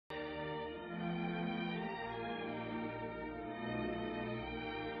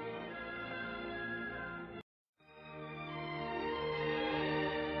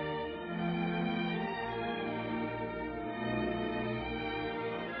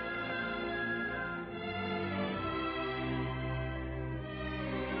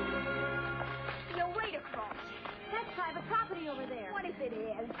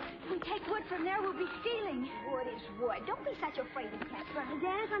is. If we take wood from there, we'll be stealing. Wood is wood. Don't be such a fraidy cat.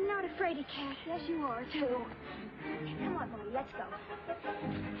 Bernadette, I'm not a fraidy cat. Yes, you are, too. Come on, Marie, let's go.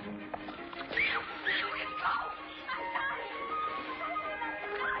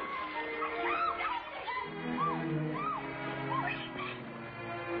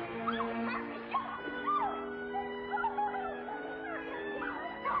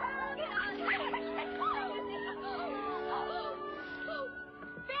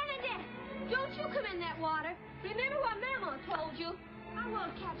 Don't you come in that water. Remember what Mama told you. I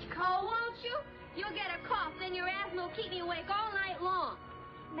won't catch cold, won't you? You'll get a cough, then your asthma will keep me awake all night long.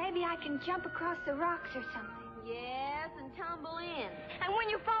 Maybe I can jump across the rocks or something. Yes, and tumble in. And when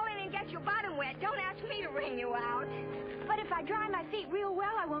you fall in and get your bottom wet, don't ask me to wring you out. But if I dry my feet real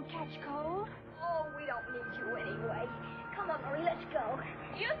well, I won't catch cold. Oh, we don't need you anyway. Come on, Marie, let's go.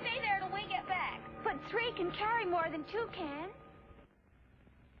 You stay there till we get back. But 3 can carry more than 2 can.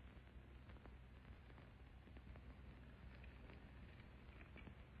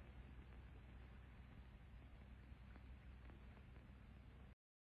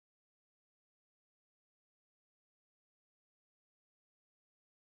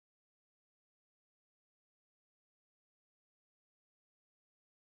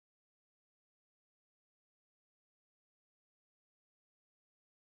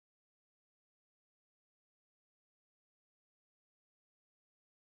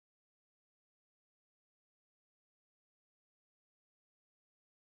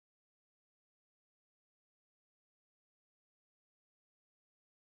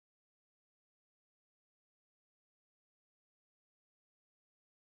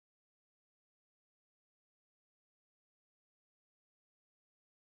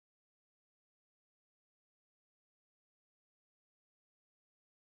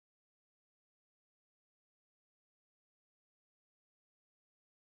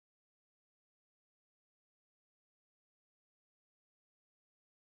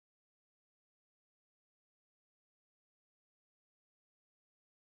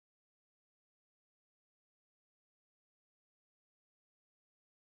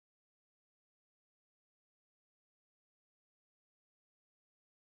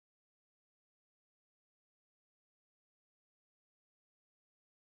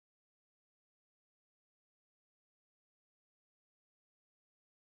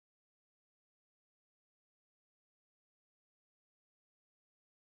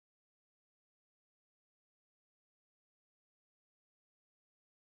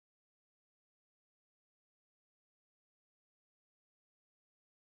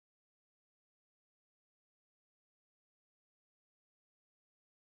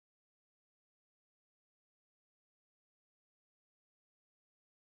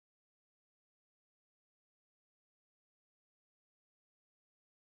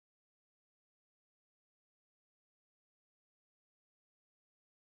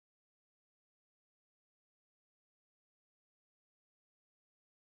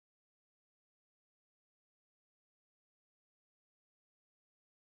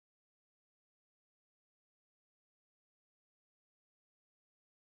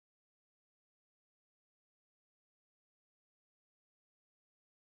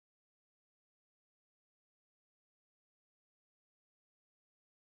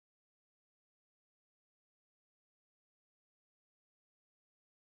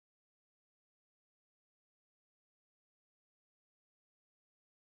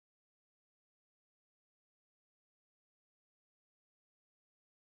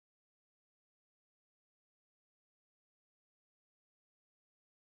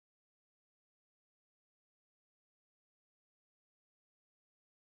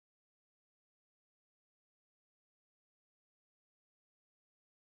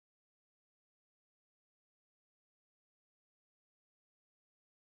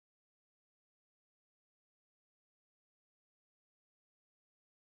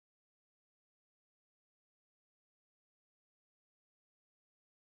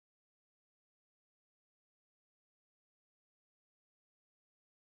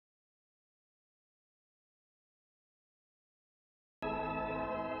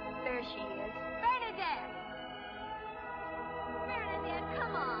 There she is. Bernadette! Bernadette,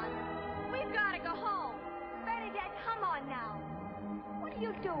 come on. We've got to go home. Bernadette, come on now. What are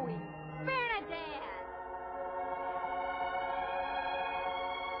you doing? Bernadette!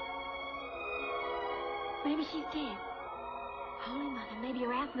 Maybe she's dead. Holy Mother, maybe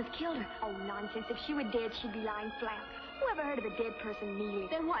her asthma's killed her. Oh, nonsense. If she were dead, she'd be lying flat. Who ever heard of a dead person kneeling?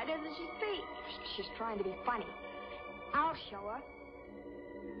 Then why doesn't she speak? She's trying to be funny. I'll show her.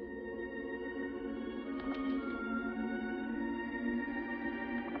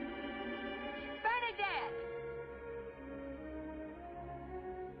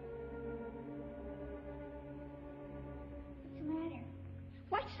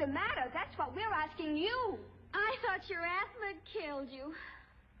 the matter? That's what we're asking you. I thought your asthma had killed you.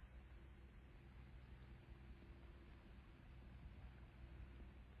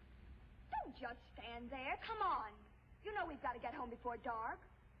 Don't just stand there. Come on. You know we've got to get home before dark.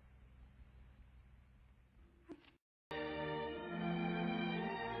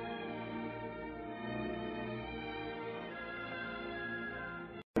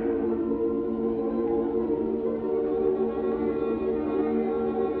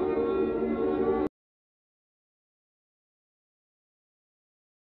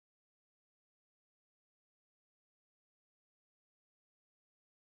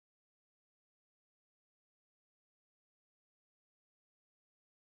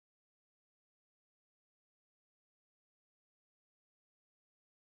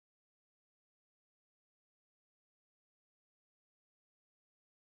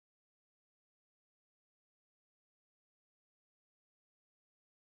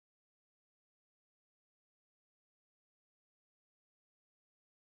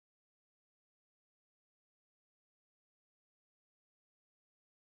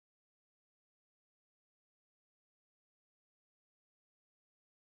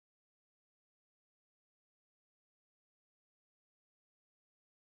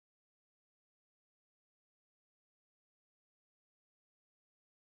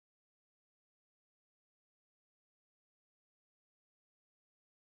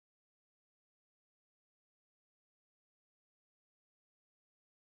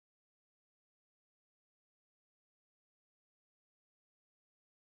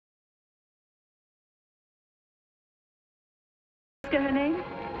 Her name?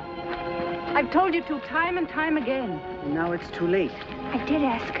 I've told you to time and time again. Now it's too late. I did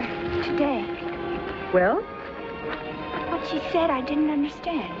ask her today. Well? What she said, I didn't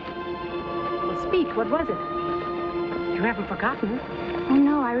understand. Well, speak. What was it? You haven't forgotten. Oh,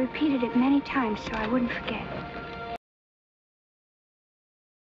 no, I repeated it many times so I wouldn't forget.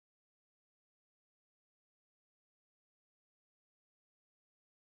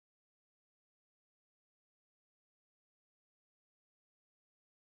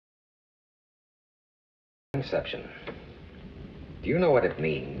 Conception. Do you know what it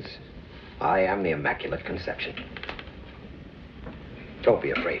means? I am the Immaculate Conception. Don't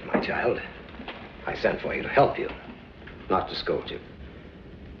be afraid, my child. I sent for you to help you, not to scold you.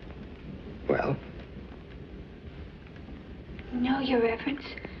 Well? No, Your Reverence.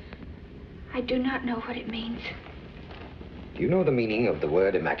 I do not know what it means. Do you know the meaning of the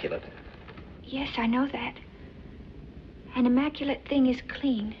word immaculate? Yes, I know that. An immaculate thing is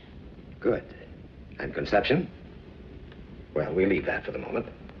clean. Good. And conception? Well, we'll leave that for the moment.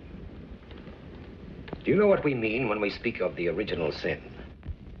 Do you know what we mean when we speak of the original sin?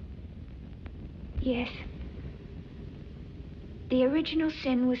 Yes. The original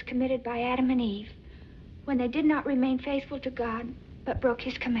sin was committed by Adam and Eve when they did not remain faithful to God, but broke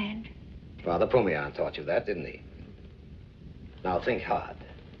his command. Father Pomian taught you that, didn't he? Now think hard.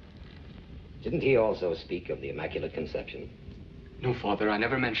 Didn't he also speak of the Immaculate Conception? No, Father, I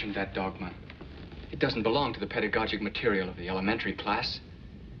never mentioned that dogma. It doesn't belong to the pedagogic material of the elementary class.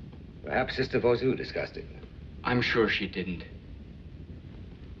 Perhaps Sister Vozu discussed it. I'm sure she didn't.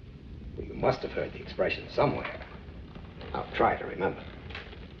 Well, you must have heard the expression somewhere. Now try to remember.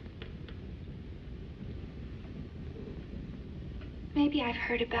 Maybe I've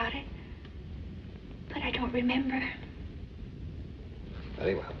heard about it, but I don't remember.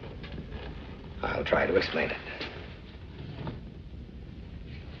 Very well. I'll try to explain it.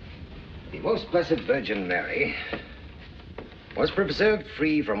 The Most Blessed Virgin Mary was preserved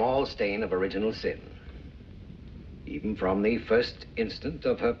free from all stain of original sin, even from the first instant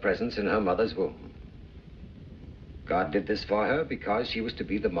of her presence in her mother's womb. God did this for her because she was to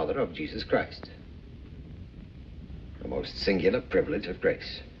be the mother of Jesus Christ. A most singular privilege of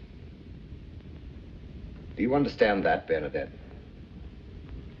grace. Do you understand that, Bernadette?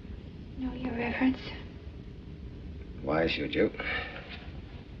 No, Your Reverence. Why should you?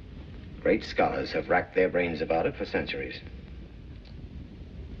 Great scholars have racked their brains about it for centuries.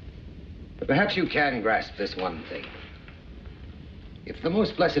 But perhaps you can grasp this one thing. If the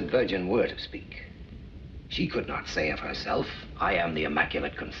Most Blessed Virgin were to speak, she could not say of herself, I am the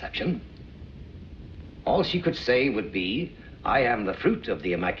Immaculate Conception. All she could say would be, I am the fruit of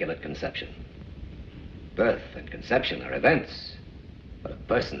the Immaculate Conception. Birth and conception are events, but a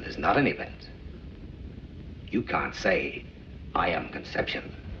person is not an event. You can't say, I am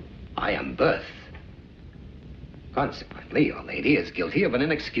conception. I am birth. Consequently, your lady is guilty of an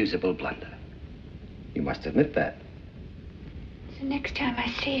inexcusable blunder. You must admit that. The next time I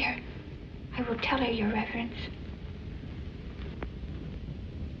see her, I will tell her, Your Reverence.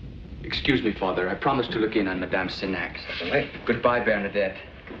 Excuse me, Father. I promised to look in on Madame Sinac. Certainly. Goodbye, Bernadette.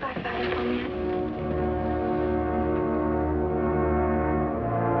 Goodbye, Father Paulin.